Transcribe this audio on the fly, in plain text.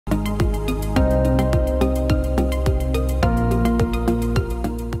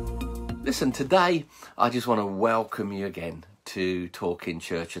Listen, today I just want to welcome you again to Talk in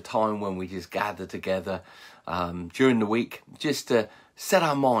Church, a time when we just gather together during the week just to set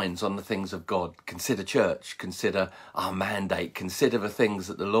our minds on the things of God, consider church, consider our mandate, consider the things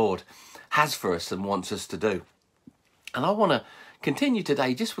that the Lord has for us and wants us to do. And I want to continue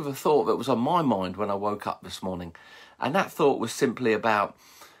today just with a thought that was on my mind when I woke up this morning. And that thought was simply about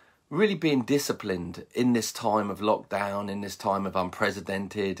really being disciplined in this time of lockdown, in this time of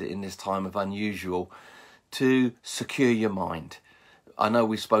unprecedented, in this time of unusual, to secure your mind. I know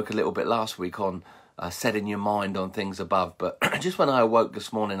we spoke a little bit last week on setting your mind on things above, but just when I awoke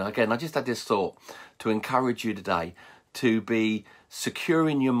this morning, again, I just had this thought to encourage you today to be secure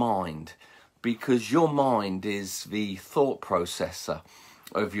in your mind, because your mind is the thought processor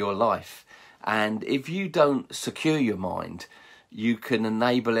of your life. And if you don't secure your mind, you can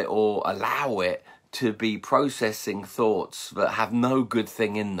enable it or allow it to be processing thoughts that have no good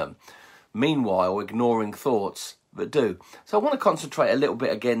thing in them, meanwhile ignoring thoughts that do. So I want to concentrate a little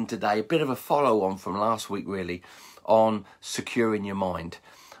bit again today, a bit of a follow-on from last week really, on securing your mind.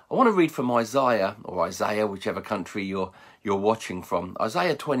 I want to read from Isaiah, or Isaiah, whichever country you're watching from.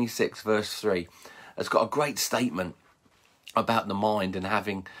 Isaiah 26 verse 3. It's got a great statement about the mind and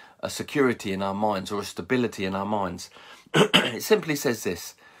having a security in our minds, or a stability in our minds. It simply says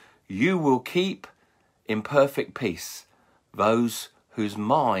this: you will keep in perfect peace those whose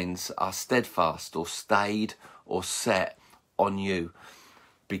minds are steadfast or stayed or set on you,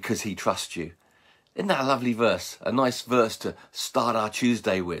 because he trusts you. Isn't that a lovely verse? A nice verse to start our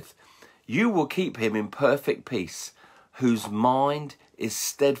Tuesday with. You will keep him in perfect peace whose mind is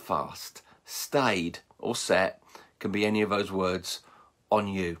steadfast, stayed or set, can be any of those words, on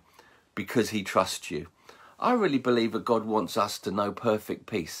you, because he trusts you. I really believe that God wants us to know perfect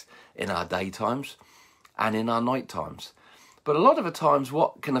peace in our daytimes and in our night times. But a lot of the times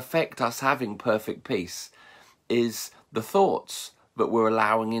what can affect us having perfect peace is the thoughts that we're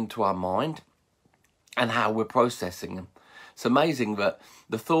allowing into our mind and how we're processing them. It's amazing that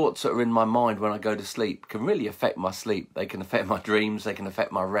the thoughts that are in my mind when I go to sleep can really affect my sleep. They can affect my dreams, they can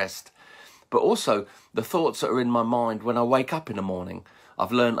affect my rest. But also the thoughts that are in my mind when I wake up in the morning.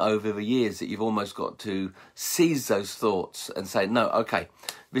 I've learned over the years that you've almost got to seize those thoughts and say, no, okay,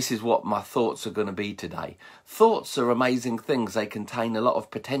 this is what my thoughts are going to be today. Thoughts are amazing things. They contain a lot of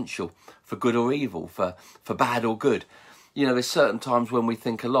potential for good or evil, for bad or good. You know, there's certain times when we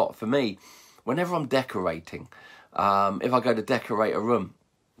think a lot. For me, whenever I'm decorating, if I go to decorate a room,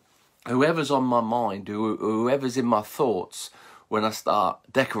 whoever's on my mind, whoever's in my thoughts when I start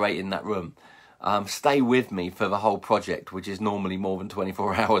decorating that room, stay with me for the whole project, which is normally more than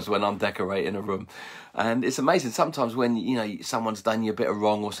 24 hours when I'm decorating a room. And it's amazing sometimes when, you know, someone's done you a bit of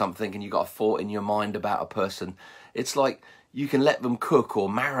wrong or something and you've got a thought in your mind about a person. It's like you can let them cook or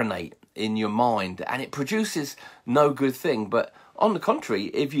marinate in your mind and it produces no good thing. But on the contrary,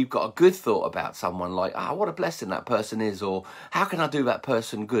 if you've got a good thought about someone, like, what a blessing that person is, or how can I do that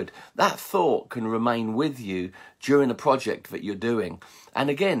person good? That thought can remain with you during the project that you're doing.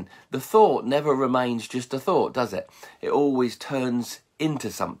 And again, the thought never remains just a thought, does it? It always turns into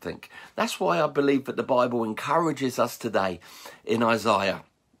something. That's why I believe that the Bible encourages us today in Isaiah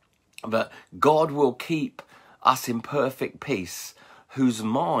that God will keep us in perfect peace whose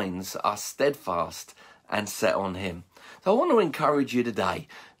minds are steadfast and set on him. So I want to encourage you today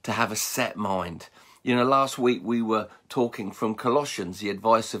to have a set mind. You know, last week we were talking from Colossians, the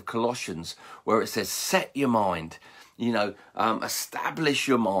advice of Colossians, where it says, set your mind, you know, establish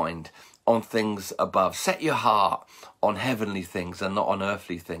your mind on things above. Set your heart on heavenly things and not on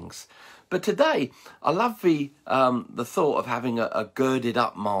earthly things. But today, I love the thought of having a girded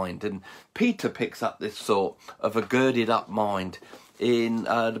up mind. And Peter picks up this thought of a girded up mind in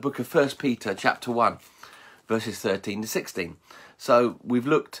the book of 1 Peter chapter 1. Verses 13 to 16. So we've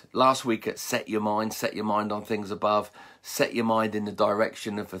looked last week at set your mind on things above, set your mind in the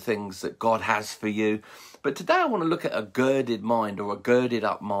direction of the things that God has for you. But today I want to look at a girded mind, or a girded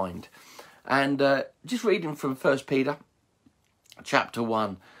up mind. And just reading from 1 Peter chapter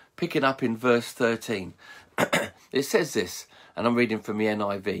 1, picking up in verse 13. It says this, and I'm reading from the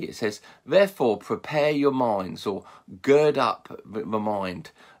NIV. It says, therefore prepare your minds, or gird up the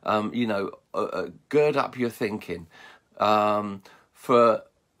mind, gird up your thinking. Excuse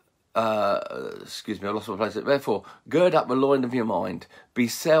me, I lost my place. Therefore, gird up the loin of your mind, be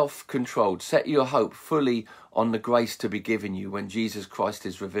self-controlled, set your hope fully on the grace to be given you when Jesus Christ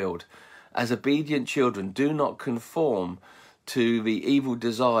is revealed. As obedient children, do not conform to the evil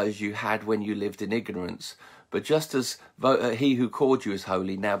desires you had when you lived in ignorance, But just as he who called you is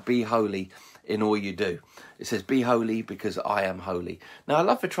holy, now be holy in all you do. It says, be holy because I am holy. Now, I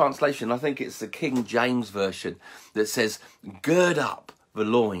love the translation. I think it's the King James Version that says, gird up the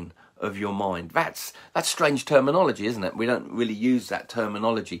loin of your mind. That's strange terminology, isn't it? We don't really use that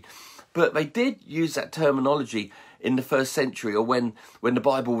terminology. But they did use that terminology in the first century, or when the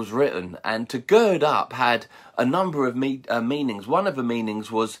Bible was written. And to gird up had a number of meanings. One of the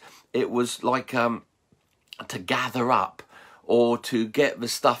meanings was, it was like to gather up or to get the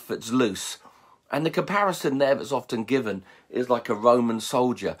stuff that's loose. And the comparison there that's often given is like a Roman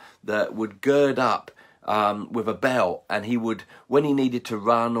soldier that would gird up with a belt, and he would, when he needed to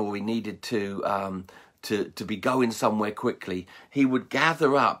run or he needed to be going somewhere quickly, he would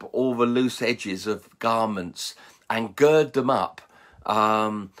gather up all the loose edges of garments and gird them up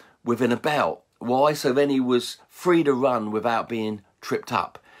within a belt. Why? So then he was free to run without being tripped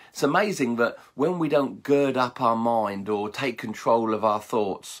up. It's amazing that when we don't gird up our mind or take control of our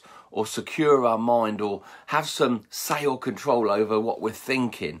thoughts or secure our mind or have some say or control over what we're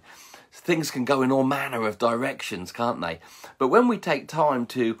thinking, things can go in all manner of directions, can't they? But when we take time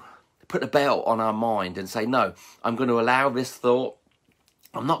to put a belt on our mind and say, no, I'm going to allow this thought,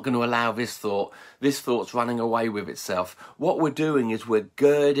 I'm not going to allow this thought's running away with itself. What we're doing is we're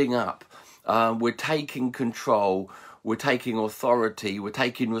girding up, we're taking control, we're taking authority, we're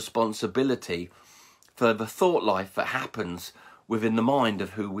taking responsibility for the thought life that happens within the mind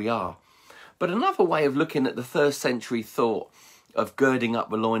of who we are. But another way of looking at the first century thought of girding up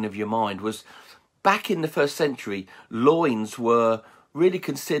the loin of your mind was, back in the first century, loins were really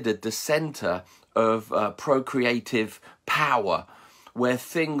considered the centre of procreative power, where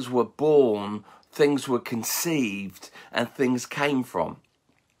things were born, things were conceived, and things came from.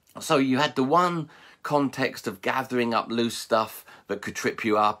 So you had the one context of gathering up loose stuff that could trip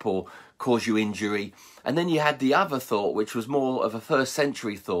you up or cause you injury. And then you had the other thought, which was more of a first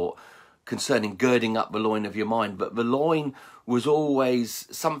century thought concerning girding up the loin of your mind. But the loin was always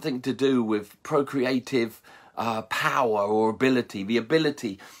something to do with procreative power or ability, the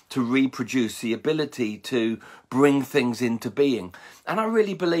ability to reproduce, the ability to bring things into being. And I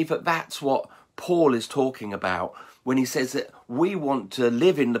really believe that that's what Paul is talking about when he says that we want to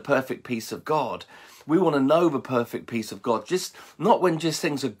live in the perfect peace of God. We want to know the perfect peace of God, just not when just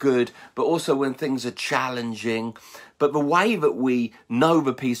things are good, but also when things are challenging. But the way that we know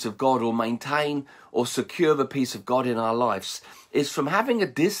the peace of God or maintain or secure the peace of God in our lives is from having a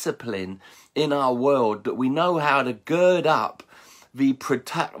discipline in our world that we know how to gird up the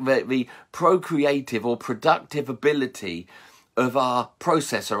procreative or productive ability of our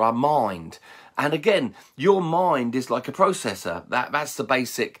processor, our mind. And again, your mind is like a processor. That's the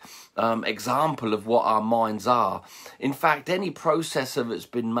basic example of what our minds are. In fact, any processor that's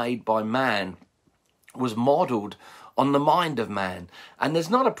been made by man was modelled on the mind of man. And there's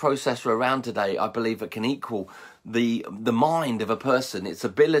not a processor around today, I believe, that can equal the mind of a person, its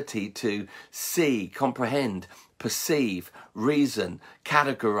ability to see, comprehend, perceive, reason,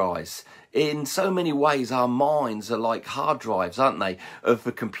 categorize. In so many ways, our minds are like hard drives, aren't they, of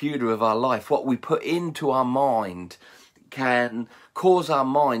the computer of our life. What we put into our mind can cause our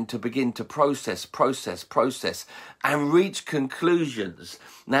mind to begin to process, and reach conclusions.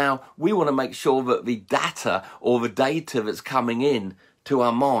 Now, we want to make sure that the data or the data that's coming in to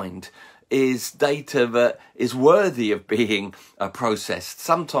our mind is data that is worthy of being processed.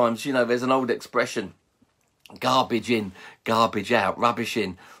 Sometimes, you know, there's an old expression, garbage in, garbage out, rubbish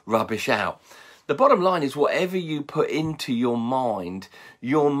in, rubbish out. The bottom line is whatever you put into your mind,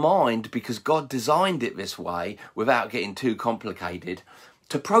 because God designed it this way, without getting too complicated,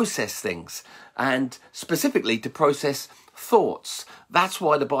 to process things, and specifically to process thoughts. That's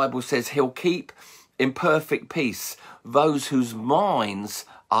why the Bible says he'll keep in perfect peace those whose minds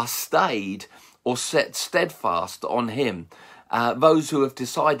are stayed or set steadfast on him. Those who have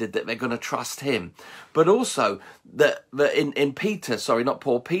decided that they're going to trust him. But also that in Peter, not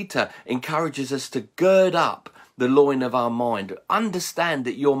Paul, Peter encourages us to gird up the loin of our mind. Understand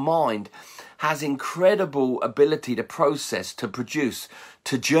that your mind has incredible ability to process, to produce,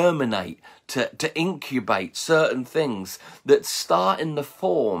 to germinate, to incubate certain things that start in the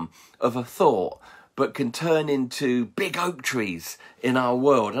form of a thought, but can turn into big oak trees in our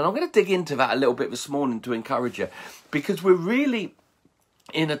world. And I'm going to dig into that a little bit this morning to encourage you, because we're really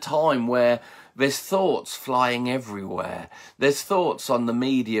in a time where there's thoughts flying everywhere. There's thoughts on the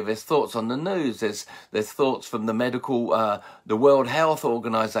media. There's thoughts on the news. There's thoughts from the World Health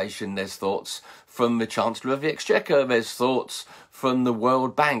Organization. There's thoughts from the Chancellor of the Exchequer. There's thoughts from the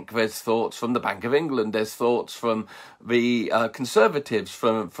World Bank. There's thoughts from the Bank of England. There's thoughts from the Conservatives,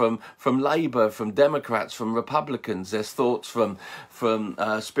 from Labour, from Democrats, from Republicans. There's thoughts from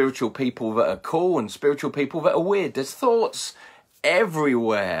spiritual people that are cool and spiritual people that are weird. There's thoughts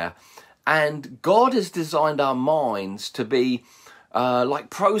everywhere. And God has designed our minds to be like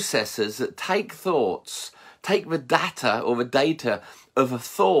processors that take thoughts, take the data or the data of a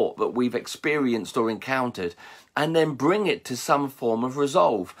thought that we've experienced or encountered, and then bring it to some form of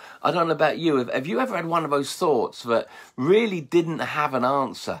resolve. I don't know about you. Have you ever had one of those thoughts that really didn't have an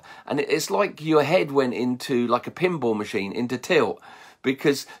answer? And it's like your head went into, like a pinball machine, into tilt.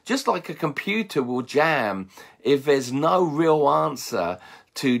 Because just like a computer will jam if there's no real answer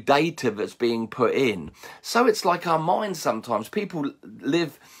to data that's being put in. So it's like our minds sometimes. People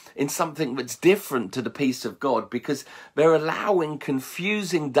live in something that's different to the peace of God because they're allowing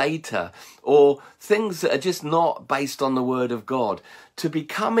confusing data or things that are just not based on the word of God to be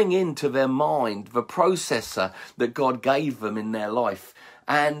coming into their mind, the processor that God gave them in their life.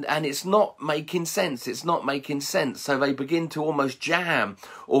 And it's not making sense. It's not making sense. So they begin to almost jam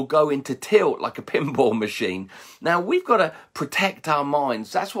or go into tilt like a pinball machine. Now, we've got to protect our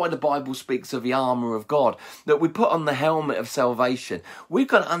minds. That's why the Bible speaks of the armour of God, that we put on the helmet of salvation. We've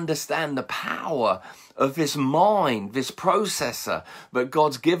got to understand the power of this mind, this processor that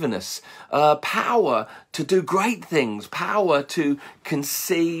God's given us. Power to do great things, power to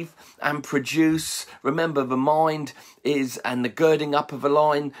conceive and produce. Remember, the mind is, and the girding up of a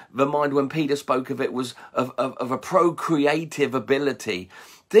line, the mind, when Peter spoke of it, was of a procreative ability.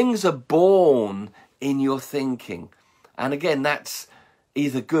 Things are born in your thinking. And again, that's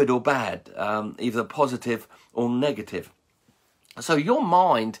either good or bad, either positive or negative. So your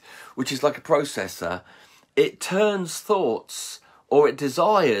mind, which is like a processor, it turns thoughts, or it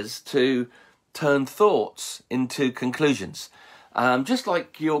desires to turn thoughts into conclusions. Just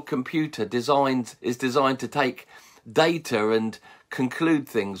like your computer is designed to take data and conclude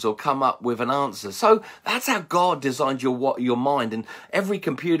things or come up with an answer. So that's how God designed your mind, and every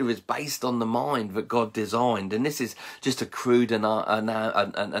computer is based on the mind that God designed. And this is just a crude an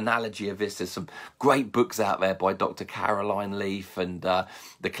analogy of this. There's some great books out there by Dr. Caroline Leaf and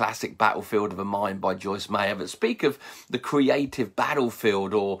the classic Battlefield of the Mind by Joyce Meyer that speak of the creative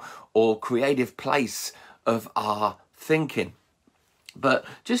battlefield or creative place of our thinking. But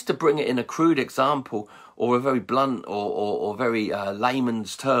just to bring it in a crude example, or a very blunt or very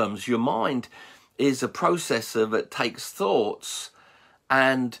layman's terms, your mind is a processor that takes thoughts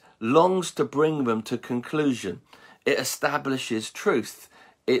and longs to bring them to conclusion. It establishes truth.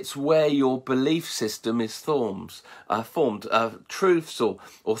 It's where your belief system is formed. Truths or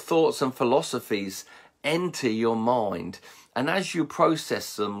thoughts and philosophies enter your mind. And as you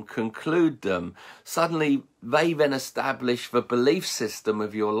process them, conclude them, suddenly they then establish the belief system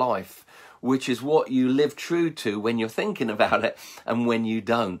of your life, which is what you live true to when you're thinking about it and when you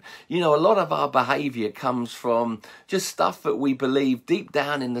don't. You know, a lot of our behaviour comes from just stuff that we believe deep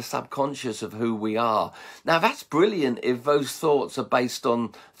down in the subconscious of who we are. Now, that's brilliant if those thoughts are based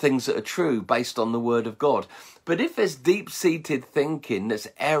on things that are true, based on the Word of God. But if there's deep-seated thinking that's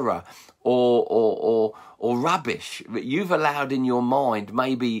error or rubbish that you've allowed in your mind,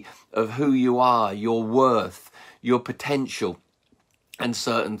 maybe of who you are, your worth, your potential, and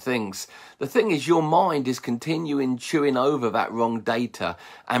certain things. The thing is, your mind is continuing chewing over that wrong data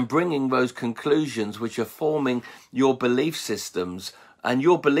and bringing those conclusions which are forming your belief systems. And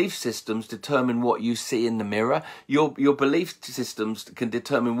your belief systems determine what you see in the mirror. Your belief systems can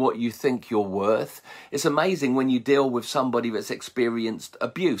determine what you think you're worth. It's amazing when you deal with somebody that's experienced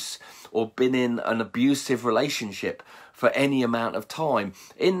abuse or been in an abusive relationship for any amount of time.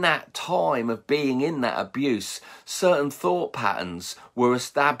 In that time of being in that abuse, certain thought patterns were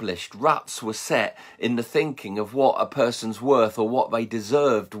established, ruts were set in the thinking of what a person's worth or what they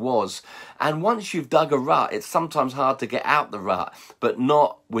deserved was. And once you've dug a rut, it's sometimes hard to get out the rut, but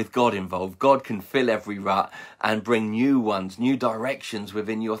not with God involved. God can fill every rut and bring new ones, new directions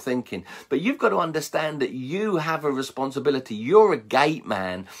within your thinking. But you've got to understand that you have a responsibility. You're a gate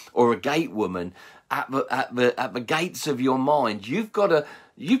man or a gate woman at the gates of your mind. You've got to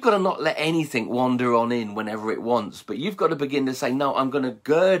not let anything wander on in whenever it wants, but you've got to begin to say, no, I'm going to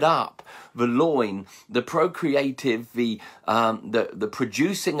gird up the loin, the procreative, the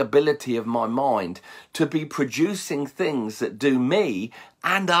producing ability of my mind to be producing things that do me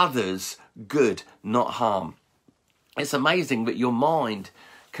and others good, not harm. It's amazing that your mind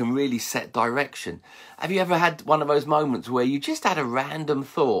can really set direction. Have you ever had one of those moments where you just had a random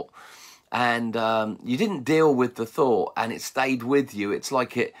thought and you didn't deal with the thought and it stayed with you? It's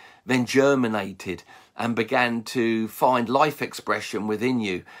like it then germinated and began to find life expression within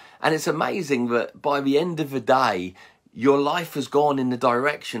you. And it's amazing that by the end of the day, your life has gone in the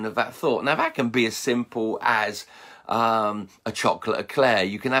direction of that thought. Now, that can be as simple as a chocolate eclair.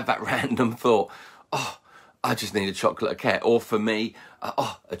 You can have that random thought, oh, I just need a chocolate eclair. Or for me,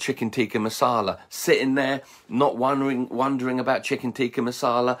 a chicken tikka masala. Sitting there, not wondering about chicken tikka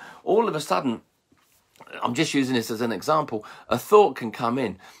masala. All of a sudden, I'm just using this as an example, a thought can come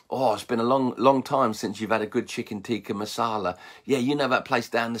in. Oh, it's been a long time since you've had a good chicken tikka masala. Yeah, you know that place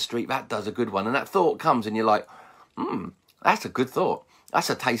down the street, that does a good one. And that thought comes and you're like, that's a good thought. That's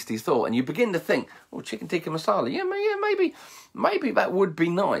a tasty thought. And you begin to think, oh, chicken tikka masala. Yeah, maybe that would be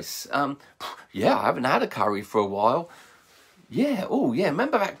nice. Yeah, I haven't had a curry for a while. Yeah, oh yeah,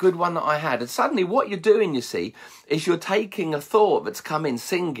 remember that good one that I had? And suddenly what you're doing, you see, is you're taking a thought that's come in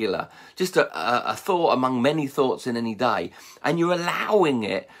singular, just a thought among many thoughts in any day, and you're allowing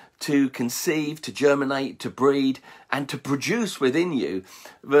it to conceive, to germinate, to breed, and to produce within you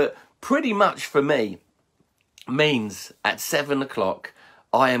that pretty much for me means at 7 o'clock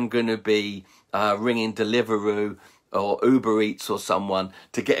I am going to be ringing Deliveroo or Uber Eats or someone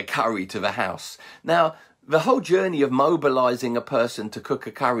to get a curry to the house. Now, the whole journey of mobilising a person to cook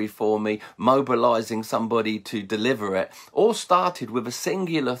a curry for me, mobilising somebody to deliver it, all started with a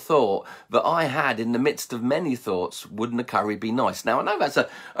singular thought that I had in the midst of many thoughts, wouldn't a curry be nice? Now, I know that's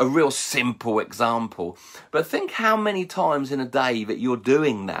a real simple example, but think how many times in a day that you're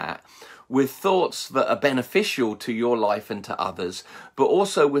doing that with thoughts that are beneficial to your life and to others, but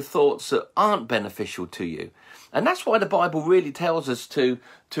also with thoughts that aren't beneficial to you. And that's why the Bible really tells us to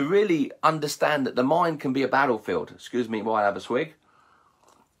really understand that the mind can be a battlefield. Excuse me while I have a swig.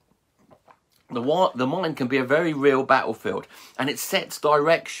 The mind can be a very real battlefield, and it sets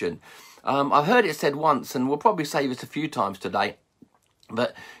direction. I've heard it said once, and we'll probably say this a few times today,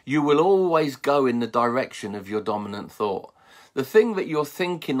 but you will always go in the direction of your dominant thought. The thing that you're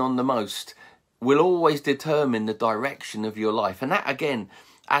thinking on the most will always determine the direction of your life. And that, again,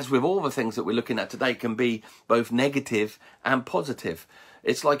 as with all the things that we're looking at today, can be both negative and positive.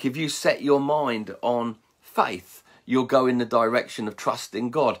 It's like if you set your mind on faith, you'll go in the direction of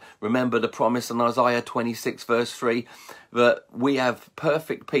trusting God. Remember the promise in Isaiah 26 verse 3, that we have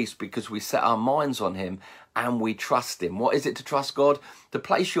perfect peace because we set our minds on him and we trust him. What is it to trust God? To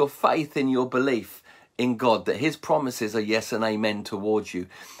place your faith in your belief in God, that his promises are yes and amen towards you.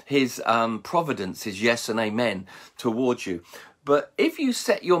 His providence is yes and amen towards you. But if you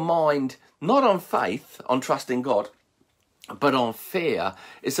set your mind not on faith, on trusting God, but on fear,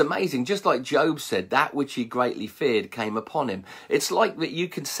 it's amazing. Just like Job said, that which he greatly feared came upon him. It's like that you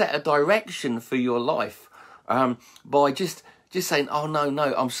can set a direction for your life by just saying, oh,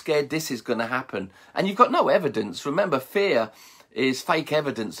 no, I'm scared this is going to happen. And you've got no evidence. Remember, fear is fake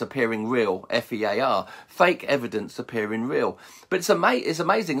evidence appearing real, F-E-A-R, fake evidence appearing real. But it's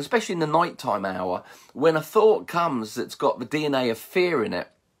amazing, especially in the nighttime hour, when a thought comes that's got the DNA of fear in it,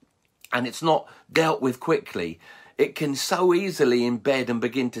 and it's not dealt with quickly, it can so easily embed and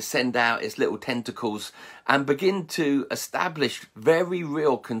begin to send out its little tentacles and begin to establish very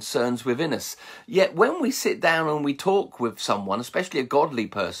real concerns within us. Yet when we sit down and we talk with someone, especially a godly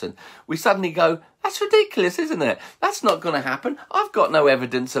person, we suddenly go, that's ridiculous, isn't it? That's not going to happen. I've got no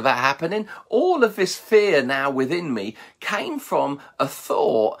evidence of that happening. All of this fear now within me came from a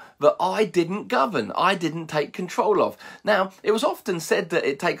thought that I didn't govern, I didn't take control of. Now, it was often said that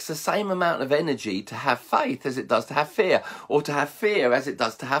it takes the same amount of energy to have faith as it does to have fear, or to have fear as it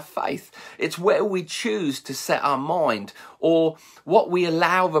does to have faith. It's where we choose to set our mind, or what we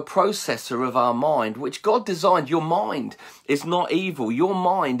allow the processor of our mind, which God designed. Your mind is not evil. Your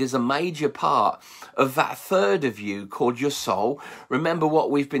mind is a major part of that third of you called your soul. Remember what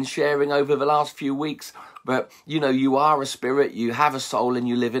we've been sharing over the last few weeks, but you are a spirit, you have a soul, and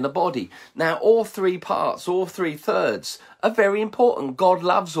you live in a body. Now, all three parts, all three thirds are very important. God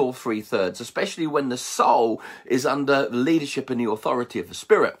loves all three thirds, especially when the soul is under the leadership and the authority of the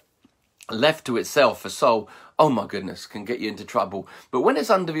spirit. Left to itself, a soul, oh my goodness, can get you into trouble. But when it's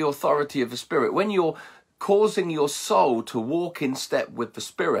under the authority of the spirit, when you're causing your soul to walk in step with the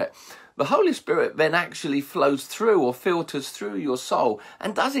spirit, the Holy Spirit then actually flows through or filters through your soul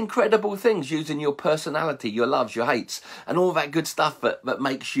and does incredible things using your personality, your loves, your hates, and all that good stuff that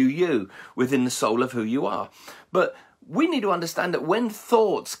makes you within the soul of who you are. But we need to understand that when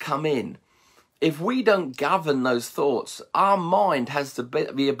thoughts come in, if we don't govern those thoughts, our mind has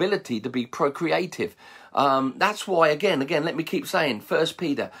the ability to be procreative. That's why, again, let me keep saying, 1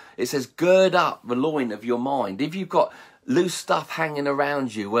 Peter, it says, gird up the loin of your mind. If you've got loose stuff hanging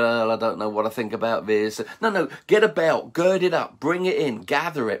around you, well, I don't know what I think about this. No, get a belt, gird it up, bring it in,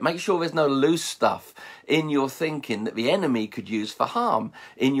 gather it. Make sure there's no loose stuff in your thinking that the enemy could use for harm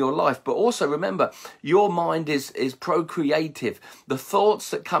in your life. But also remember, your mind is procreative. The thoughts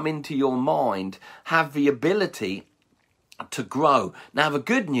that come into your mind have the ability to grow. Now, the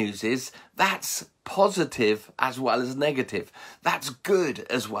good news is that's positive as well as negative. That's good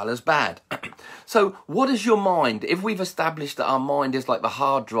as well as bad. So what is your mind? If we've established that our mind is like the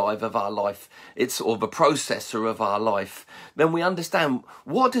hard drive of our life, or the processor of our life, then we understand,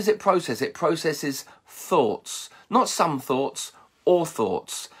 what does it process? It processes thoughts, not some thoughts, or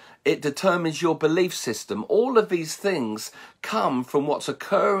thoughts. It determines your belief system. All of these things come from what's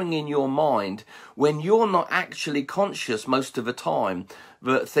occurring in your mind when you're not actually conscious most of the time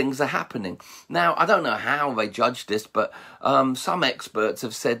that things are happening. Now, I don't know how they judge this, but some experts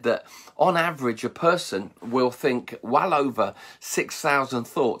have said that on average, a person will think well over 6,000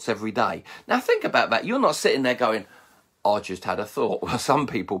 thoughts every day. Now, think about that. You're not sitting there going, I just had a thought. Well, some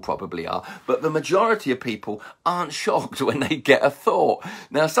people probably are, but the majority of people aren't shocked when they get a thought.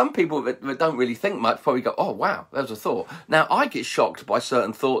 Now, some people that don't really think much probably go, oh, wow, that was a thought. Now, I get shocked by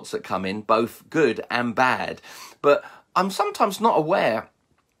certain thoughts that come in, both good and bad, but I'm sometimes not aware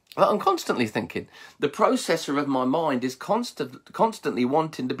that I'm constantly thinking. The processor of my mind is constantly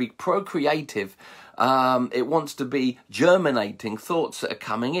wanting to be procreative. It wants to be germinating thoughts that are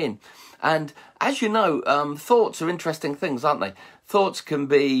coming in. And as you know, thoughts are interesting things, aren't they? Thoughts can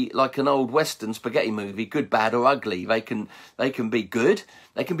be like an old Western spaghetti movie, good, bad, or ugly. They can be good.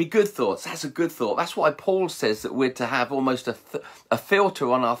 They can be good thoughts. That's a good thought. That's why Paul says that we're to have almost a filter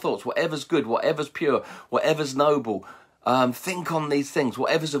on our thoughts. Whatever's good, whatever's pure, whatever's noble. Think on these things,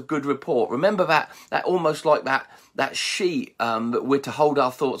 whatever's of good report. Remember that almost like that sheet that we're to hold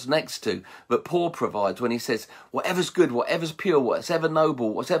our thoughts next to, that Paul provides when he says, whatever's good, whatever's pure, whatever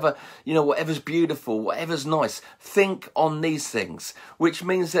noble, whatever's beautiful, whatever's nice, think on these things, which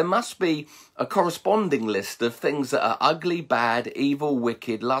means there must be a corresponding list of things that are ugly, bad, evil,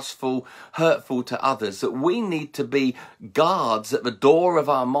 wicked, lustful, hurtful to others, that we need to be guards at the door of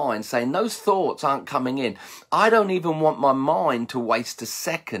our mind saying, those thoughts aren't coming in. I don't even want my mind to waste a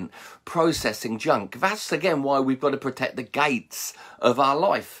second processing junk. That's again why we've got to protect the gates of our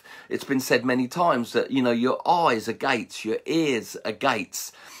life. It's been said many times that, your eyes are gates, your ears are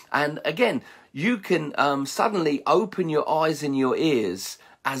gates. And again, you can suddenly open your eyes and your ears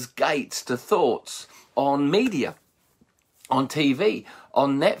as gates to thoughts on media, on TV,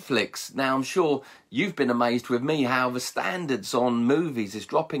 on Netflix. Now, I'm sure you've been amazed with me how the standards on movies is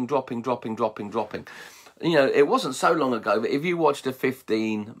dropping. It wasn't so long ago that if you watched a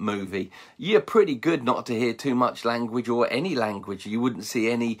 15 movie, you're pretty good not to hear too much language or any language. You wouldn't see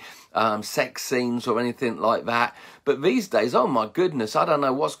any sex scenes or anything like that. But these days, oh my goodness, I don't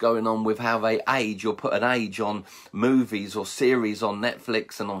know what's going on with how they age or put an age on movies or series on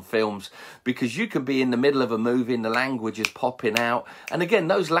Netflix and on films, because you could be in the middle of a movie and the language is popping out. And again,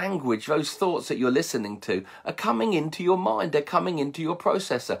 those thoughts that you're listening to are coming into your mind. They're coming into your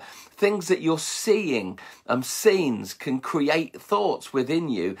processor. Things that you're seeing, scenes can create thoughts within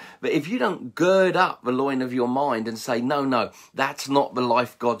you. But if you don't gird up the loin of your mind and say, no, that's not the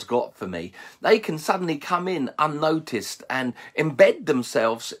life God's got for me, they can suddenly come in unnoticed and embed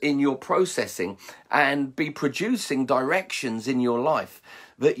themselves in your processing and be producing directions in your life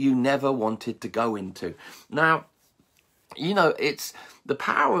that you never wanted to go into. Now, it's the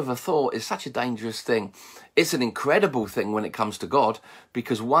power of a thought is such a dangerous thing. It's an incredible thing when it comes to God,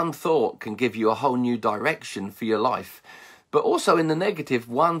 because one thought can give you a whole new direction for your life. But also in the negative,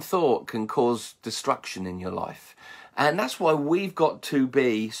 one thought can cause destruction in your life. And that's why we've got to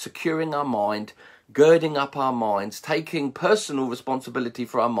be securing our mind, girding up our minds, taking personal responsibility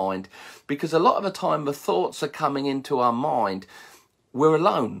for our mind, because a lot of the time the thoughts are coming into our mind, we're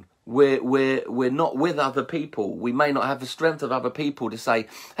alone. We're not with other people. We may not have the strength of other people to say,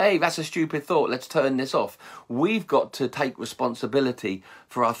 hey, that's a stupid thought, let's turn this off. We've got to take responsibility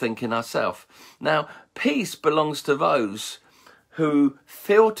for our thinking ourselves. Now, peace belongs to those who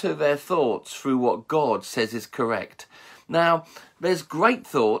filter their thoughts through what God says is correct. Now, there's great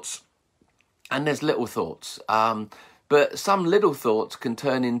thoughts and there's little thoughts. But some little thoughts can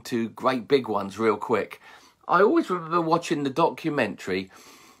turn into great big ones real quick. I always remember watching the documentary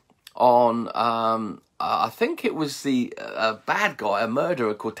on, I think it was the bad guy, a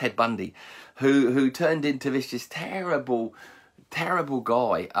murderer called Ted Bundy, who turned into this just terrible terrible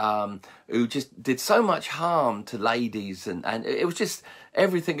guy who just did so much harm to ladies, and it was just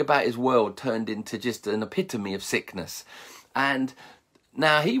everything about his world turned into just an epitome of sickness. And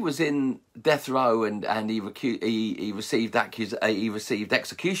now he was in death row, and he received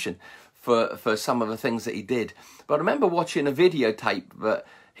execution for some of the things that he did. But I remember watching a videotape that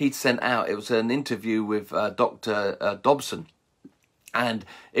he'd sent out. It was an interview with Dr. Dobson. And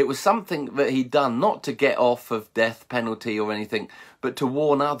it was something that he'd done not to get off of death penalty or anything, but to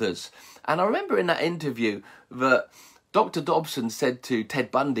warn others. And I remember in that interview that Dr. Dobson said to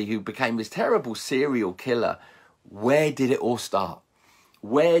Ted Bundy, who became this terrible serial killer, where did it all start?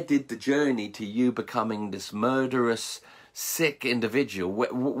 Where did the journey to you becoming this murderous, sick individual,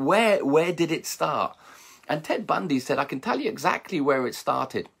 where did it start? And Ted Bundy said, I can tell you exactly where it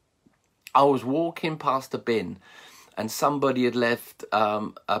started. I was walking past a bin, and somebody had left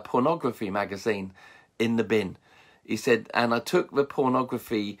a pornography magazine in the bin. He said, and I took the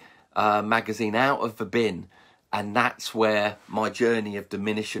pornography magazine out of the bin, and that's where my journey of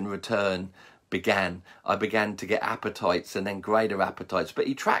diminish and return began. I began to get appetites and then greater appetites. But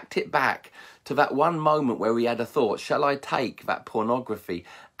he tracked it back to that one moment where he had a thought, shall I take that pornography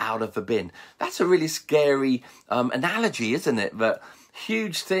out of the bin? That's a really scary analogy, isn't it? That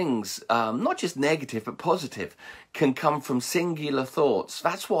huge things, not just negative but positive, can come from singular thoughts.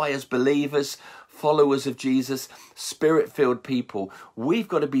 That's why as believers, followers of Jesus, spirit-filled people, we've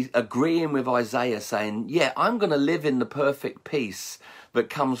got to be agreeing with Isaiah saying, yeah, I'm going to live in the perfect peace that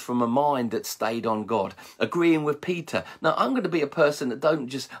comes from a mind that stayed on God. Agreeing with Peter. Now, I'm going to be a person that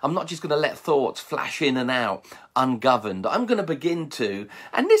I'm not just going to let thoughts flash in and out ungoverned. I'm going to begin to,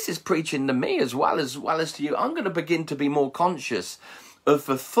 and this is preaching to me as well as to you, I'm going to begin to be more conscious of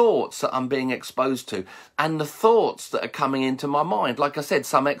the thoughts that I'm being exposed to and the thoughts that are coming into my mind. Like I said,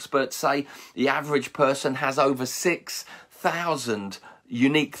 some experts say the average person has over 6,000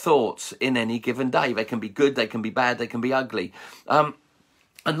 unique thoughts in any given day. They can be good, they can be bad, they can be ugly.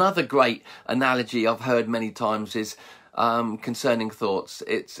 Another great analogy I've heard many times is concerning thoughts.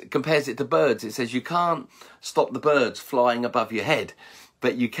 It compares it to birds. It says you can't stop the birds flying above your head,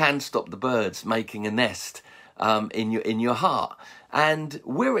 but you can stop the birds making a nest in your heart. And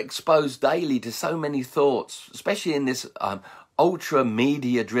we're exposed daily to so many thoughts, especially in this ultra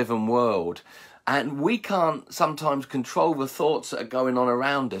media driven world. And we can't sometimes control the thoughts that are going on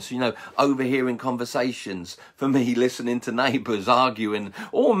around us, overhearing conversations, for me, listening to neighbours arguing,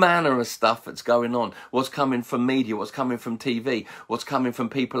 all manner of stuff that's going on. What's coming from media, what's coming from TV, what's coming from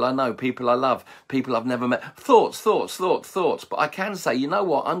people I know, people I love, people I've never met. Thoughts. But I can say, you know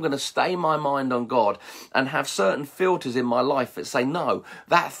what, I'm going to stay my mind on God and have certain filters in my life that say, no,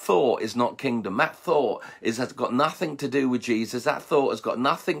 that thought is not kingdom. That thought has got nothing to do with Jesus. That thought has got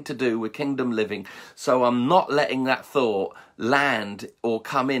nothing to do with kingdom living. So I'm not letting that thought land or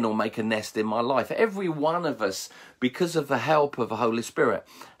come in or make a nest in my life. Every one of us, because of the help of the Holy Spirit,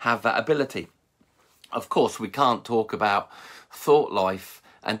 have that ability. Of course, we can't talk about thought life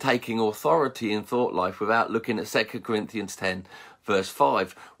and taking authority in thought life without looking at 2 Corinthians 10 verse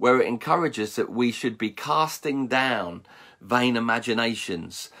 5, where it encourages that we should be casting down vain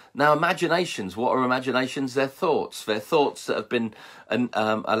imaginations. Now, imaginations, what are imaginations? They're thoughts. They're thoughts that have been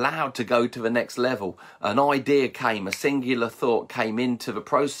allowed to go to the next level. An idea came, a singular thought came into the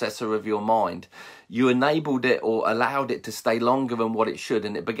processor of your mind. You enabled it or allowed it to stay longer than what it should,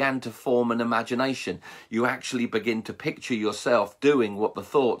 and it began to form an imagination. You actually begin to picture yourself doing what the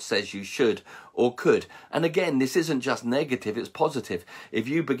thought says you should or could. And again, this isn't just negative, it's positive. If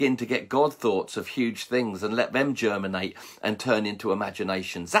you begin to get God thoughts of huge things and let them germinate and turn into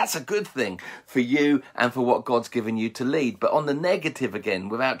imaginations, that's a good thing for you and for what God's given you to lead. But on the negative again,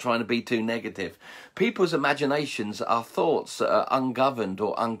 without trying to be too negative, people's imaginations are thoughts that are ungoverned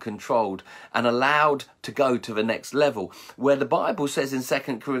or uncontrolled and allowed to go to the next level, where the Bible says in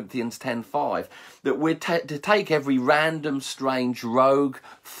 2 Corinthians 10:5 that we're to take every random, strange, rogue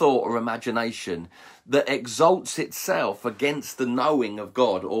thought or imagination that exalts itself against the knowing of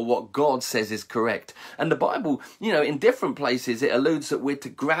God or what God says is correct. And the Bible, in different places, it alludes that we're to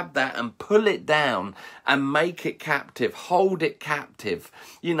grab that and pull it down and make it captive, hold it captive.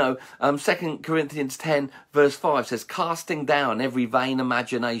 2 Corinthians 10 verse 5 says, casting down every vain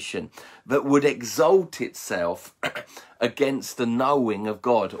imagination that would exalt itself against the knowing of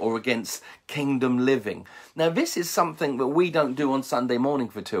God or against kingdom living. Now, this is something that we don't do on Sunday morning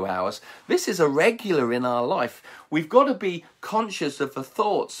for 2 hours. This is a regular in our life. We've got to be conscious of the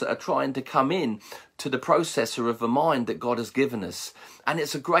thoughts that are trying to come in to the processor of the mind that God has given us. And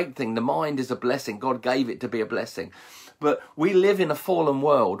it's a great thing. The mind is a blessing. God gave it to be a blessing. But we live in a fallen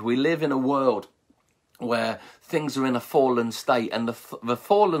world. We live in a world where things are in a fallen state, and the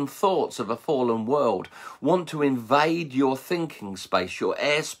fallen thoughts of a fallen world want to invade your thinking space, your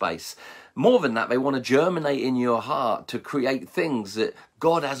airspace. More than that, they want to germinate in your heart to create things that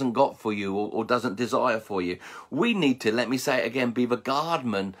God hasn't got for you or doesn't desire for you. We need to, let me say it again, be the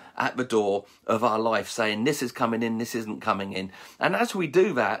guardman at the door of our life, saying this is coming in, this isn't coming in. And as we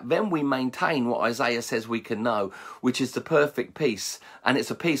do that, then we maintain what Isaiah says we can know, which is the perfect peace. And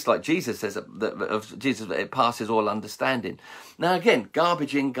it's a peace, like Jesus says, of Jesus, that it passes all understanding. Now again,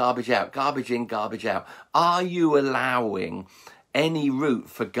 garbage in, garbage out, garbage in, garbage out. Are you allowing any route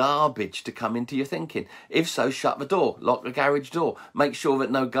for garbage to come into your thinking? If so, shut the door, lock the garage door, make sure that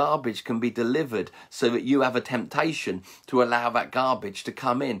no garbage can be delivered so that you have a temptation to allow that garbage to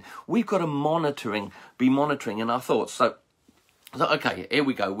come in. We've got to be monitoring in our thoughts. So okay, here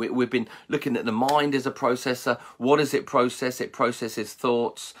we go. We've been looking at the mind as a processor. What does it process? It processes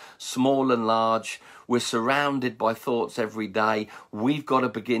thoughts, small and large. We're surrounded by thoughts every day. We've got to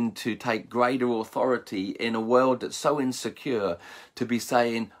begin to take greater authority in a world that's so insecure to be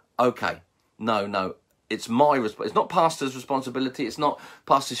saying, okay, no, it's my responsibility. It's not pastor's responsibility. It's not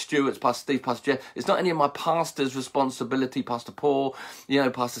Pastor Stuart's, Pastor Steve, Pastor Jeff. It's not any of my pastor's responsibility, Pastor Paul,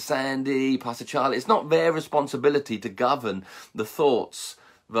 Pastor Sandy, Pastor Charlie. It's not their responsibility to govern the thoughts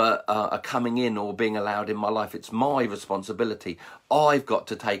that are coming in or being allowed in my life. It's my responsibility. I've got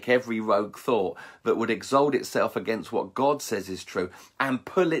to take every rogue thought that would exalt itself against what God says is true and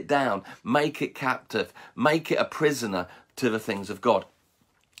pull it down, make it captive, make it a prisoner to the things of God.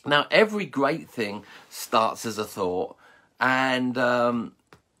 Now, every great thing starts as a thought, and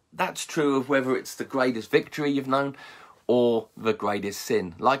that's true of whether it's the greatest victory you've known or the greatest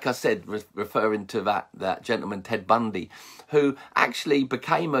sin. Like I said, referring to that gentleman, Ted Bundy, who actually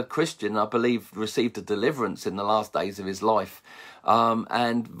became a Christian, I believe received a deliverance in the last days of his life.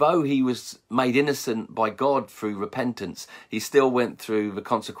 And though he was made innocent by God through repentance, he still went through the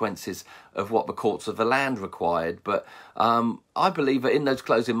consequences of what the courts of the land required. But I believe that in those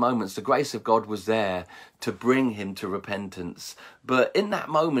closing moments, the grace of God was there to bring him to repentance. But in that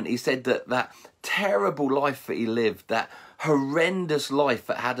moment, he said that terrible life that he lived, that horrendous life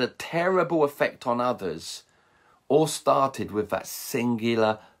that had a terrible effect on others, all started with that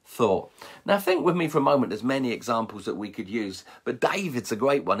singular thought. Now think with me for a moment. There's many examples that we could use, but David's a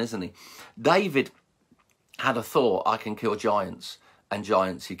great one, isn't he? David had a thought, I can kill giants, and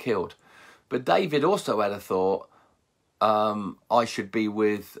giants he killed. But David also had a thought, I should be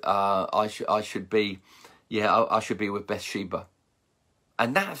with Bathsheba.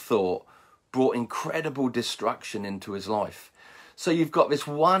 And that thought brought incredible destruction into his life. So you've got this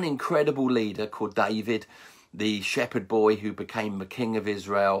one incredible leader called David, the shepherd boy who became the king of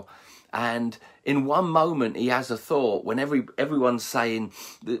Israel. And in one moment he has a thought when everyone's saying,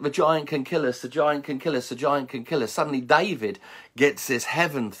 the giant can kill us, the giant can kill us, the giant can kill us. Suddenly David gets this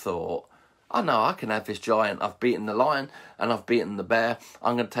heaven thought, oh no, I can have this giant. I've beaten the lion and I've beaten the bear.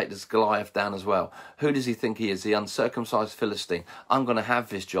 I'm going to take this Goliath down as well. Who does he think he is? The uncircumcised Philistine. I'm going to have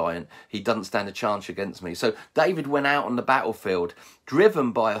this giant. He doesn't stand a chance against me. So David went out on the battlefield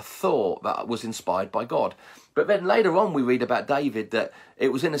driven by a thought that was inspired by God. But then later on we read about David that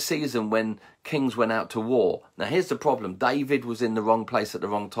it was in a season when kings went out to war. Now here's the problem. David was in the wrong place at the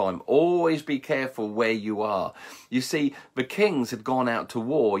wrong time. Always be careful where you are. You see, the kings had gone out to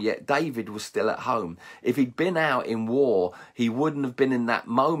war, yet David was still at home. If he'd been out in war, he wouldn't have been in that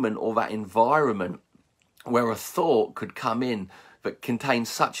moment or that environment where a thought could come in that contained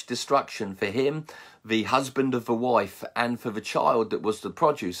such destruction for him, the husband of the wife, and for the child that was the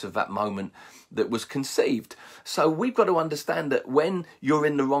produce of that moment that was conceived. So we've got to understand that when you're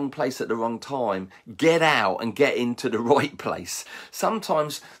in the wrong place at the wrong time, get out and get into the right place.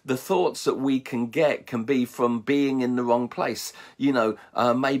 Sometimes the thoughts that we can get can be from being in the wrong place.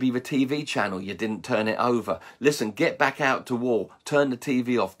 Maybe the TV channel, you didn't turn it over. Listen, get back out to war, turn the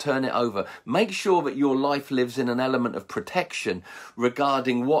TV off, turn it over. Make sure that your life lives in an element of protection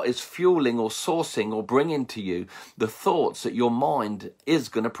regarding what is fueling or sourcing or bringing to you the thoughts that your mind is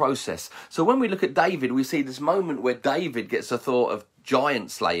going to process. So when we look at David, we see this moment where David gets a thought of giant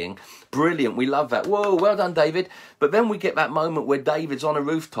slaying. Brilliant, we love that. Whoa, well done, David. But then we get that moment where David's on a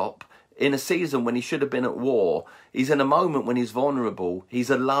rooftop in a season when he should have been at war. He's in a moment when he's vulnerable. He's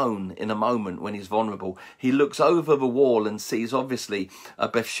alone in a moment when he's vulnerable. He looks over the wall and sees, obviously, a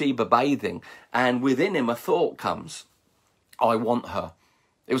Bathsheba bathing. And within him, a thought comes. I want her.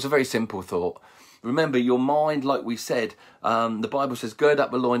 It was a very simple thought. Remember, your mind, like we said, The Bible says, gird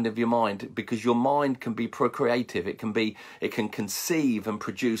up the loin of your mind, because your mind can be procreative. It can conceive and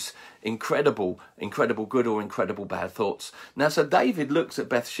produce incredible good or incredible bad thoughts. Now, so David looks at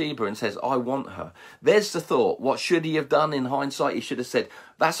Bathsheba and says, I want her. There's the thought. What should he have done in hindsight? He should have said,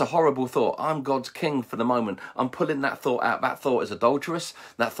 that's a horrible thought. I'm God's king for the moment. I'm pulling that thought out. That thought is adulterous.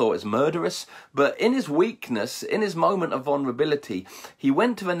 That thought is murderous. But in his weakness, in his moment of vulnerability, he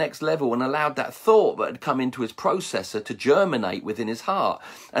went to the next level and allowed that thought that had come into his processor to germinate within his heart.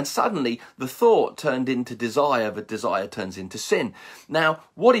 And suddenly the thought turned into desire. The desire turns into sin. Now,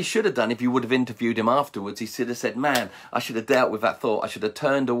 what he should have done, if you would have interviewed him afterwards, he should have said, man, I should have dealt with that thought. I should have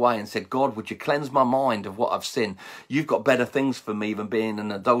turned away and said, God, would you cleanse my mind of what I've sinned? You've got better things for me than being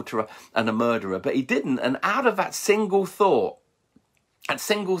an adulterer and a murderer. But he didn't. And out of that single thought, it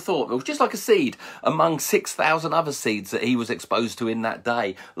was just like a seed among 6,000 other seeds that he was exposed to in that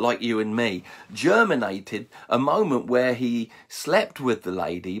day, like you and me, germinated a moment where he slept with the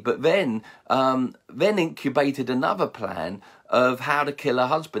lady, but then incubated another plan of how to kill her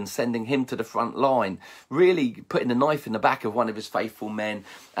husband, sending him to the front line, really putting a knife in the back of one of his faithful men.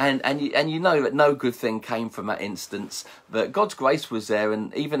 And you know that no good thing came from that instance, that God's grace was there.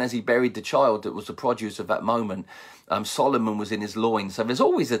 And even as he buried the child that was the produce of that moment, Solomon was in his loins. So there's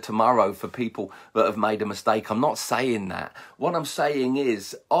always a tomorrow for people that have made a mistake. I'm not saying that. What I'm saying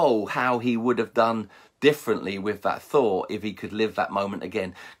is, how he would have done differently with that thought if he could live that moment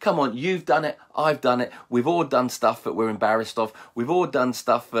again. Come on, you've done it, I've done it. We've all done stuff that we're embarrassed of. We've all done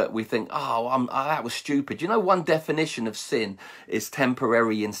stuff that we think, that was stupid. You know, one definition of sin is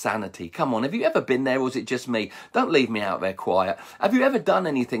temporary insanity. Come on, have you ever been there, or was it just me? Don't leave me out there quiet. Have you ever done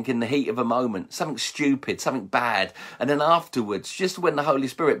anything in the heat of a moment, something stupid, something bad, and then afterwards, just when the Holy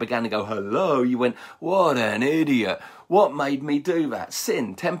Spirit began to go, hello, you went, what an idiot. What made me do that?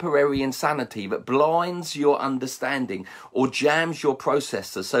 Sin, temporary insanity that blinds your understanding or jams your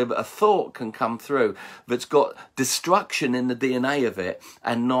processor so that a thought can come through that's got destruction in the DNA of it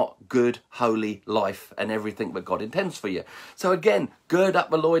and not good, holy life and everything that God intends for you. So again, gird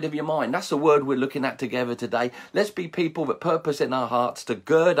up the loin of your mind. That's the word we're looking at together today. Let's be people that purpose in our hearts to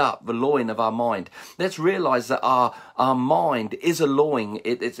gird up the loin of our mind. Let's realize that our mind is a loin.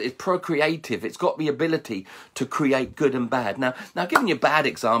 It's procreative. It's got the ability to create good and bad. Now, giving you bad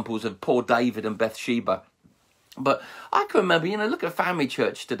examples of poor David and Bathsheba, but I can remember, look at Family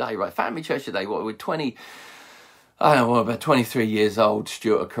Church today, right? Family Church today, we're 20, I don't know, about 23 years old.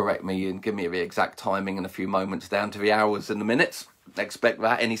 Stuart will correct me and give me the exact timing in a few moments, down to the hours and the minutes. Expect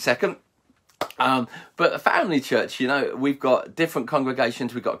that any second. But a Family Church, we've got different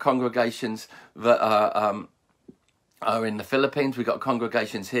congregations. We've got congregations that are in the Philippines. We've got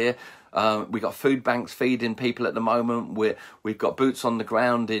congregations here. We've got food banks feeding people at the moment. We've got boots on the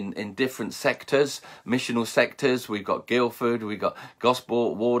ground in different sectors, missional sectors. We've got Guildford, we've got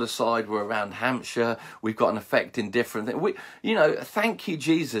Gosport, Waterside, we're around Hampshire. We've got an effect in different things. Thank you,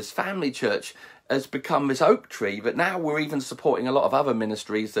 Jesus. Family Church has become this oak tree, but now we're even supporting a lot of other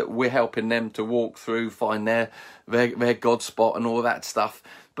ministries that we're helping them to walk through, find their God spot and all that stuff.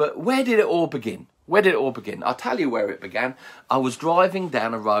 But where did it all begin? Where did it all begin? I'll tell you where it began. I was driving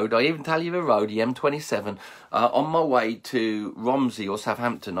down a road. I even tell you the road, the M27, on my way to Romsey or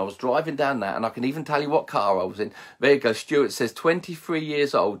Southampton. I was driving down that, and I can even tell you what car I was in. There you go. Stuart says 23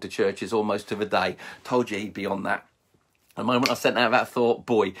 years old. The church is almost to the day. Told you he'd be on that. The moment I sent out that thought,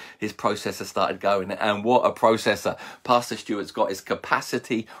 boy, his processor started going. And what a processor. Pastor Stuart's got. His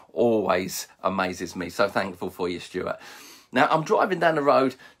capacity always amazes me. So thankful for you, Stuart. Now, I'm driving down the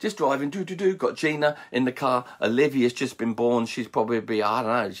road, just driving, got Gina in the car. Olivia's just been born. She's probably,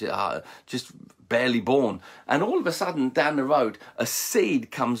 just barely born. And all of a sudden, down the road, a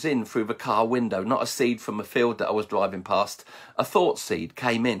seed comes in through the car window. Not a seed from a field that I was driving past. A thought seed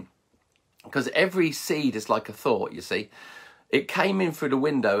came in. Because every seed is like a thought, you see. It came in through the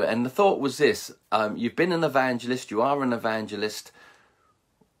window, and the thought was this. You've been an evangelist. You are an evangelist.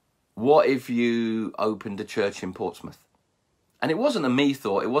 What if you opened a church in Portsmouth? And it wasn't a me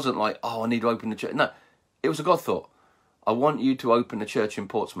thought. It wasn't like, I need to open a church. No, it was a God thought. I want you to open a church in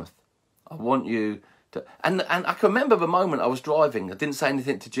Portsmouth. I want you to... And I can remember the moment I was driving. I didn't say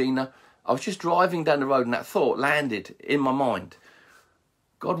anything to Gina. I was just driving down the road, and that thought landed in my mind.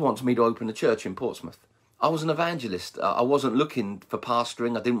 God wants me to open a church in Portsmouth. I was an evangelist. I wasn't looking for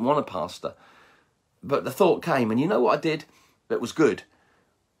pastoring. I didn't want a pastor. But the thought came, and you know what I did that was good?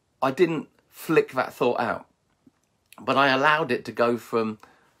 I didn't flick that thought out. But I allowed it to go from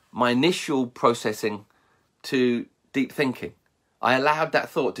my initial processing to deep thinking. I allowed that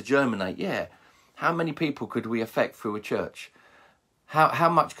thought to germinate. Yeah, how many people could we affect through a church? How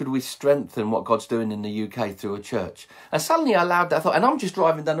much could we strengthen what God's doing in the UK through a church? And suddenly I allowed that thought, and I'm just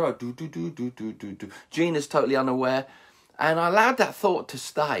driving down the road, do. Gina's totally unaware, and I allowed that thought to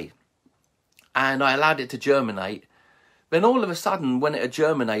stay, and I allowed it to germinate. Then all of a sudden, when it had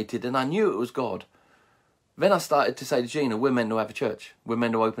germinated, and I knew it was God, then I started to say to Gina, we're meant to have a church. We're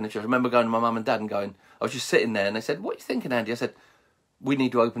meant to open a church. I remember going to my mum and dad and going, I was just sitting there, and they said, what are you thinking, Andy? I said, we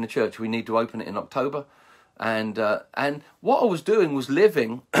need to open a church. We need to open it in October. And what I was doing was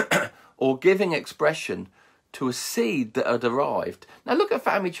living or giving expression to a seed that had arrived. Now look at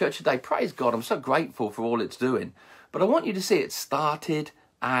Family Church today. Praise God. I'm so grateful for all it's doing. But I want you to see it started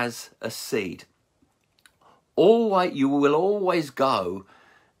as a seed. You will always go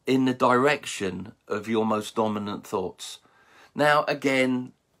in the direction of your most dominant thoughts. Now,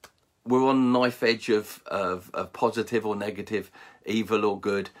 again, we're on the knife edge of positive or negative, evil or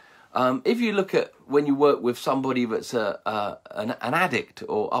good. If you look at when you work with somebody that's an addict,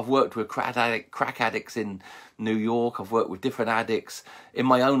 or I've worked with crack addicts in New York, I've worked with different addicts. In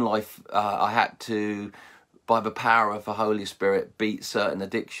my own life, I had to, by the power of the Holy Spirit, beat certain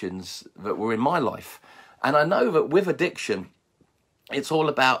addictions that were in my life. And I know that with addiction, it's all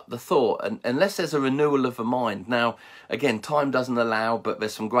about the thought, and unless there's a renewal of the mind. Now, again, time doesn't allow, but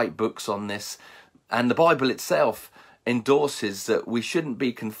there's some great books on this, and the Bible itself endorses that we shouldn't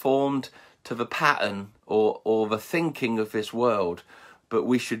be conformed to the pattern or the thinking of this world, but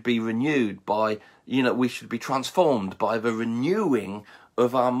we should be renewed by, we should be transformed by the renewing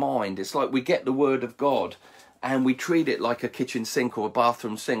of our mind. It's like we get the word of God and we treat it like a kitchen sink or a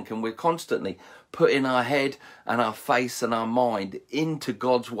bathroom sink, and we're constantly putting our head and our face and our mind into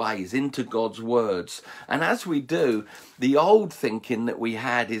God's ways, into God's words. And as we do, the old thinking that we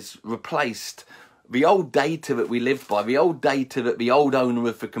had is replaced. The old data that we lived by, the old data that the old owner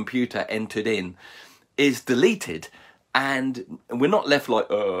of the computer entered in, is deleted. And we're not left like,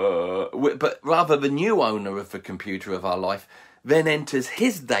 but rather the new owner of the computer of our life then enters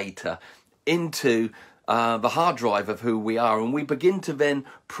his data into the hard drive of who we are, and we begin to then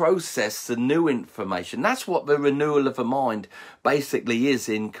process the new information. That's what the renewal of the mind basically is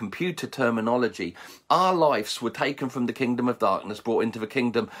in computer terminology. Our lives were taken from the kingdom of darkness, brought into the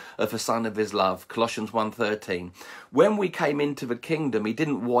kingdom of the Son of his love, Colossians 1:13. When we came into the kingdom, he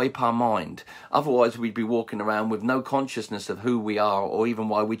didn't wipe our mind. Otherwise, we'd be walking around with no consciousness of who we are or even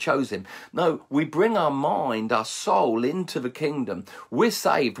why we chose him. No, we bring our mind, our soul into the kingdom. We're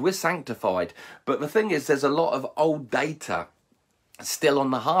saved, we're sanctified. But the thing is, there's a lot of old data still on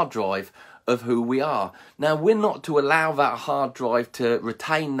the hard drive of who we are. Now, we're not to allow that hard drive to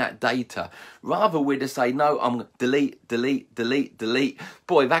retain that data. Rather, we're to say, no, I'm delete.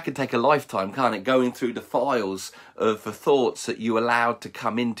 Boy, that can take a lifetime, can't it? Going through the files of the thoughts that you allowed to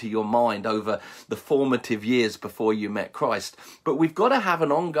come into your mind over the formative years before you met Christ. But we've got to have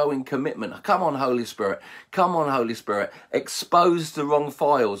an ongoing commitment. Come on, Holy Spirit. Come on, Holy Spirit. Expose the wrong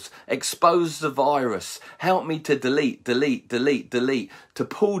files. Expose the virus. Help me to delete, to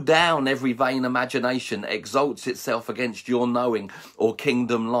pull down every vain imagination that exalts itself against your knowing or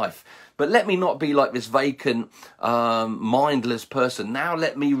kingdom life. But let me not be like this vacant, mindless person. Now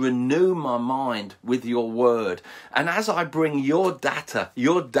let me renew my mind with your word. And as I bring your data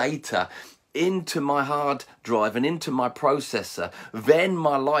into my hard drive and into my processor, then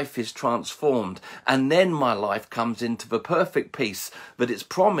my life is transformed. And then my life comes into the perfect peace that it's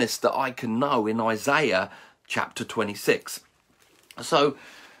promised that I can know in Isaiah chapter 26. So,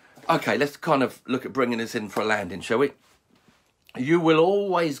 okay, let's kind of look at bringing this in for a landing, shall we? You will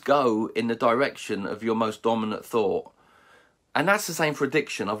always go in the direction of your most dominant thought. And that's the same for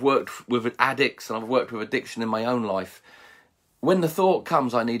addiction. I've worked with addicts and I've worked with addiction in my own life. When the thought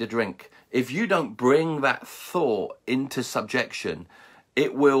comes, I need a drink, if you don't bring that thought into subjection,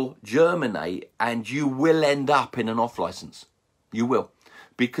 it will germinate and you will end up in an off license. You will.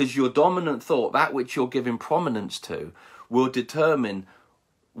 Because your dominant thought, that which you're giving prominence to, will determine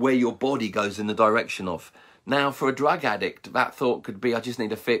where your body goes in the direction of. Now, for a drug addict, that thought could be, I just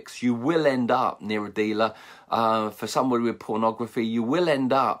need a fix. You will end up near a dealer. For somebody with pornography, you will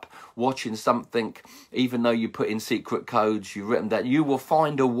end up watching something, even though you put in secret codes, you've written that. You will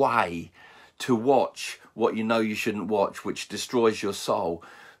find a way to watch what you know you shouldn't watch, which destroys your soul.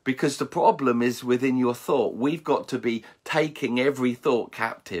 Because the problem is within your thought. We've got to be taking every thought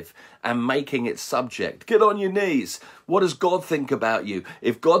captive and making it subject. Get on your knees. What does God think about you?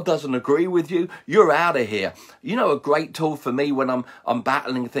 If God doesn't agree with you, you're out of here. You know, a great tool for me when I'm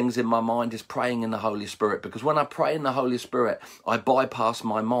battling things in my mind is praying in the Holy Spirit, because when I pray in the Holy Spirit, I bypass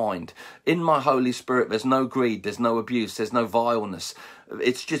my mind. In my Holy Spirit, there's no greed, there's no abuse, there's no vileness.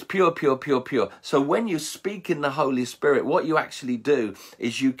 It's just pure, pure, pure, pure. So when you speak in the Holy Spirit, what you actually do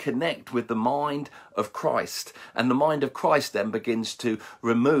is you connect with the mind of Christ. And the mind of Christ then begins to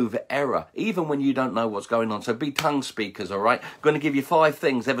remove error, even when you don't know what's going on. So be tongue speakers, all right? I'm going to give you 5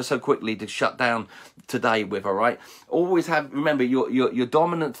 things ever so quickly to shut down today with, all right? Always remember, your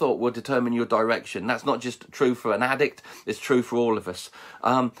dominant thought will determine your direction. That's not just true for an addict, it's true for all of us.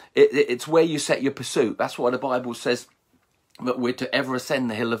 It's where you set your pursuit. That's why the Bible says that we're to ever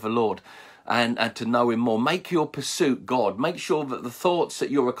ascend the hill of the Lord and to know him more. Make your pursuit God. Make sure that the thoughts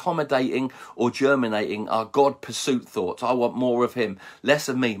that you're accommodating or germinating are God pursuit thoughts. I want more of him, less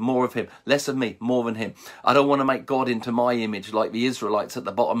of me, more of him, less of me, more than him. I don't want to make God into my image like the Israelites at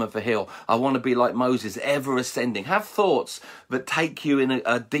the bottom of the hill. I want to be like Moses, ever ascending. Have thoughts that take you in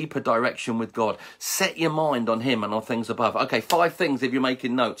a deeper direction with God. Set your mind on him and on things above. Okay, 5 things if you're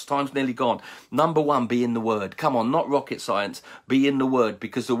making notes. Time's nearly gone. Number 1, be in the Word. Come on, not rocket science. Be in the Word,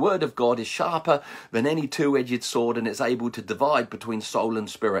 because the Word of God is sharper than any two-edged sword, and it's able to divide between soul and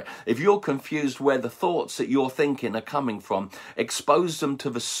spirit. If you're confused where the thoughts that you're thinking are coming from, expose them to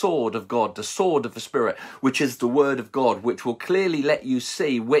the sword of God, the sword of the Spirit, which is the Word of God, which will clearly let you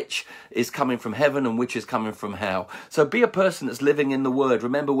see which is coming from heaven and which is coming from hell. So be a person that's living in the Word.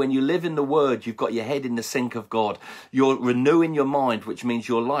 Remember, when you live in the Word, you've got your head in the sink of God. You're renewing your mind, which means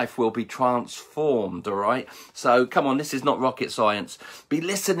your life will be transformed, all right? So come on, this is not rocket science. Be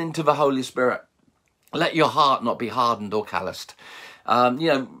listening to the Holy Spirit. Let your heart not be hardened or calloused.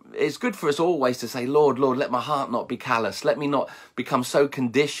 It's good for us always to say, Lord, Lord, let my heart not be callous. Let me not become so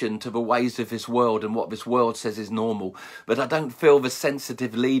conditioned to the ways of this world and what this world says is normal, but I don't feel the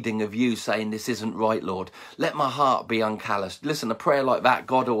sensitive leading of you saying this isn't right, Lord. Let my heart be uncalloused. Listen, a prayer like that,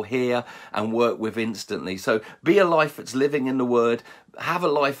 God will hear and work with instantly. So be a life that's living in the Word. Have a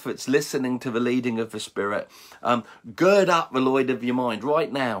life that's listening to the leading of the Spirit. Gird up the loin of your mind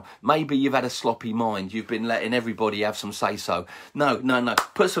right now. Maybe you've had a sloppy mind. You've been letting everybody have some say-so. No.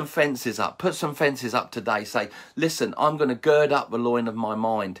 Put some fences up. Put some fences up today. Say, listen, I'm going to gird up the loin of my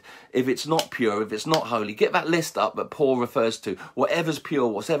mind. If it's not pure, if it's not holy, get that list up that Paul refers to. Whatever's pure,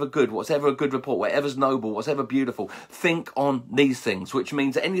 whatever good, whatever a good report, whatever's noble, whatever beautiful. Think on these things, which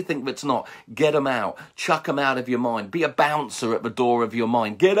means anything that's not, get them out. Chuck them out of your mind. Be a bouncer at the door of your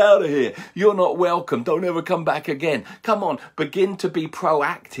mind. Get out of here. You're not welcome. Don't ever come back again. Come on, begin to be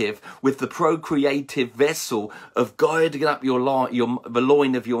proactive with the procreative vessel of girding up the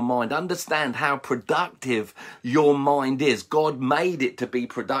loin of your mind. Understand how productive your mind is. God made it to be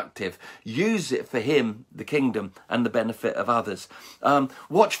productive. Use it for him, the kingdom, and the benefit of others.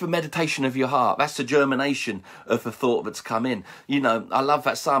 Watch for meditation of your heart. That's the germination of the thought that's come in. You know, I love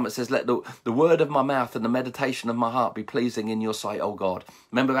that psalm that says, let the word of my mouth and the meditation of my heart be pleasing in your sight, O God.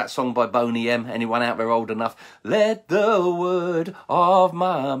 Remember that song by Boney M? Anyone out there old enough? Let the word of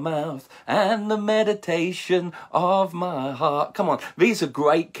my mouth and the meditation of my heart. Come on, these are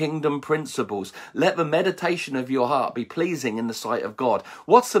great kingdom principles. Let the meditation of your heart be pleasing in the sight of God.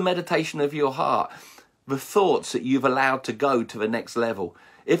 What's the meditation of your heart? The thoughts that you've allowed to go to the next level.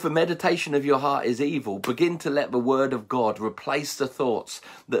 If the meditation of your heart is evil, begin to let the word of God replace the thoughts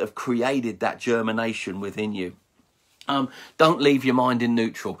that have created that germination within you. Don't leave your mind in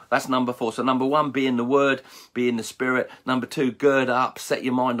neutral. That's number 4. So number 1, be in the Word, be in the Spirit. Number 2, gird up, set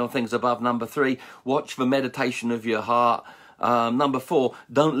your mind on things above. Number 3, watch the meditation of your heart. Number 4,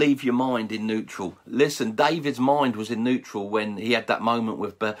 don't leave your mind in neutral. Listen, David's mind was in neutral when he had that moment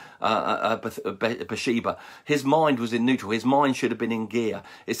with Bathsheba. His mind was in neutral. His mind should have been in gear.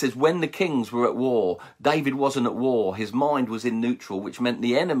 It says when the kings were at war, David wasn't at war. His mind was in neutral, which meant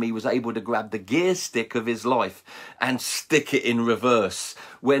the enemy was able to grab the gear stick of his life and stick it in reverse.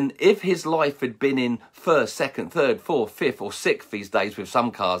 If his life had been in 1st, 2nd, 3rd, 4th, 5th or 6th these days with some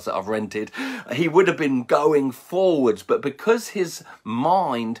cars that I've rented, he would have been going forwards. But because his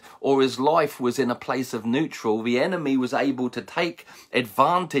mind or his life was in a place of neutral, the enemy was able to take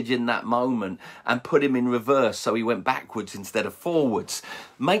advantage in that moment and put him in reverse, so he went backwards instead of forwards.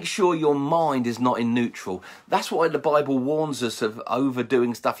 Make sure your mind is not in neutral. That's why the Bible warns us of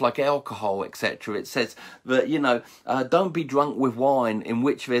overdoing stuff like alcohol, etc. It says that, don't be drunk with wine in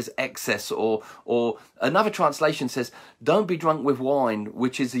which there's excess, or another translation says, don't be drunk with wine,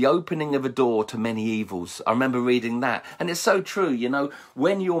 which is the opening of a door to many evils. I remember reading that, and it so true. You know,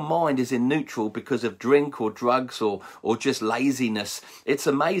 when your mind is in neutral because of drink or drugs or just laziness, it's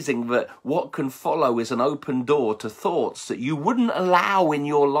amazing that what can follow is an open door to thoughts that you wouldn't allow in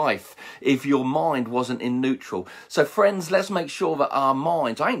your life if your mind wasn't in neutral. So friends, let's make sure that our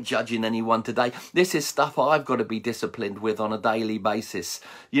minds, I ain't judging anyone today, this is stuff I've got to be disciplined with on a daily basis.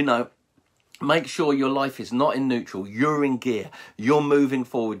 You know, make sure your life is not in neutral. You're in gear. You're moving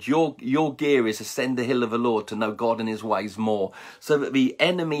forward. Your gear is ascend the hill of the Lord to know God and his ways more, so that the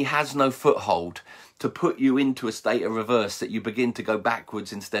enemy has no foothold to put you into a state of reverse, that you begin to go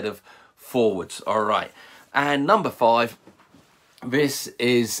backwards instead of forwards. All right. And number 5, this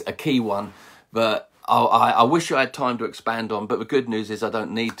is a key one that I wish I had time to expand on, but the good news is I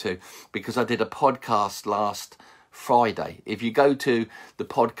don't need to, because I did a podcast last Friday. If you go to the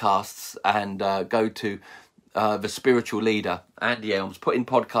podcasts and go to the spiritual leader, Andy Elms, put in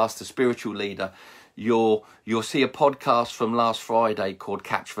podcast the spiritual leader, you'll see a podcast from last Friday called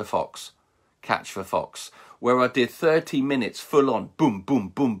Catch the Fox, where I did 30 minutes full on, boom, boom,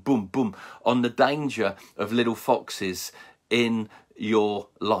 boom, boom, boom, on the danger of little foxes in your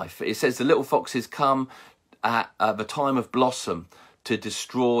life. It says the little foxes come at the time of blossom to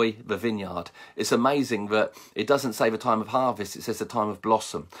destroy the vineyard. It's amazing that it doesn't say the time of harvest, it says the time of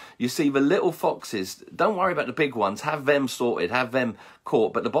blossom. You see, the little foxes, don't worry about the big ones, have them sorted, have them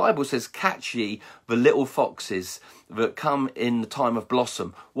caught. But the Bible says, catch ye the little foxes that come in the time of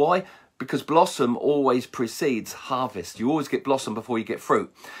blossom. Why? Because blossom always precedes harvest. You always get blossom before you get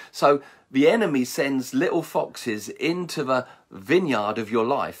fruit. So the enemy sends little foxes into the vineyard of your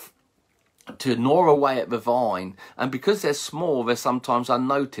life to gnaw away at the vine, and because they're small, they're sometimes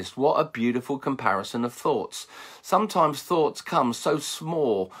unnoticed. What a beautiful comparison of thoughts. Sometimes thoughts come so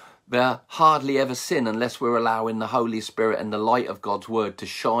small, they're hardly ever sin unless we're allowing the Holy Spirit and the light of God's word to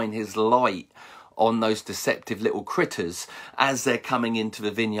shine his light on those deceptive little critters as they're coming into the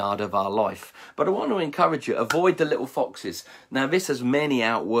vineyard of our life. But I want to encourage you, avoid the little foxes. Now, this has many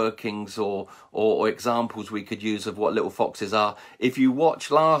outworkings or examples we could use of what little foxes are. If you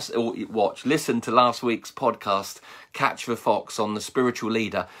listen to last week's podcast, Catch the Fox, on the Spiritual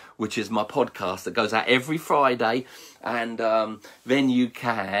Leader, which is my podcast that goes out every Friday, and then you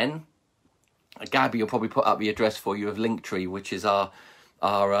can, Gabby will probably put up the address for you of Linktree, which is our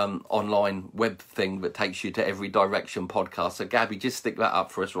online web thing that takes you to Every Direction podcast. So Gabby, just stick that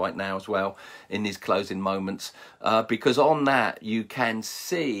up for us right now as well in these closing moments, because on that you can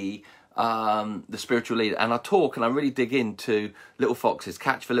see the spiritual leader, and I talk and I really dig into little foxes.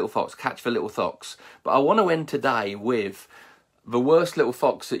 Catch the little fox, catch the little fox. But I want to end today with the worst little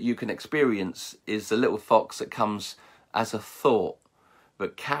fox that you can experience is the little fox that comes as a thought,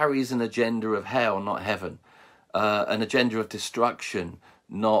 but carries an agenda of hell, not heaven. An agenda of destruction,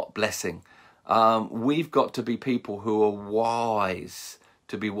 not blessing. We've got to be people who are wise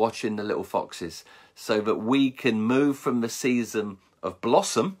to be watching the little foxes, so that we can move from the season of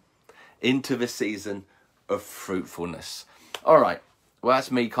blossom into the season of fruitfulness. All right, well,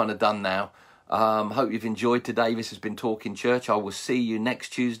 that's me kind of done now. Hope you've enjoyed today. This has been Talking Church. I will see you next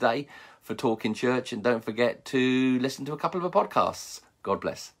Tuesday for Talking Church, and don't forget to listen to a couple of the podcasts. God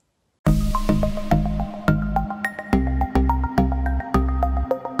bless.